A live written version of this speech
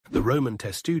The Roman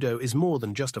Testudo is more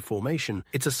than just a formation,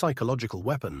 it's a psychological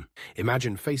weapon.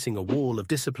 Imagine facing a wall of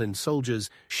disciplined soldiers,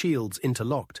 shields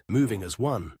interlocked, moving as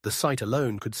one. The sight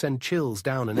alone could send chills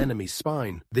down an enemy's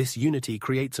spine. This unity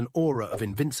creates an aura of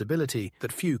invincibility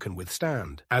that few can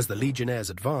withstand. As the legionnaires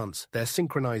advance, their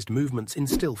synchronized movements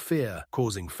instill fear,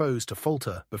 causing foes to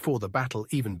falter before the battle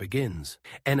even begins.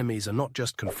 Enemies are not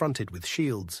just confronted with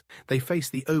shields, they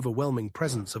face the overwhelming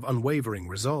presence of unwavering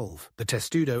resolve. The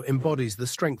Testudo embodies the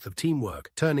strength of teamwork,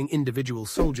 turning individual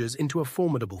soldiers into a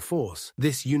formidable force.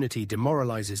 This unity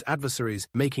demoralizes adversaries,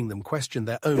 making them question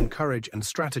their own courage and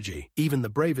strategy. Even the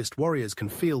bravest warriors can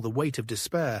feel the weight of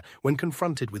despair when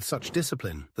confronted with such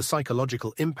discipline. The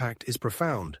psychological impact is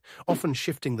profound, often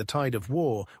shifting the tide of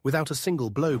war without a single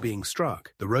blow being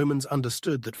struck. The Romans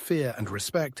understood that fear and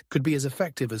respect could be as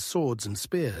effective as swords and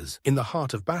spears. In the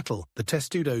heart of battle, the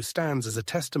Testudo stands as a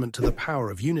testament to the power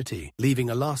of unity, leaving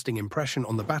a lasting impression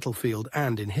on the battlefield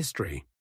and in history.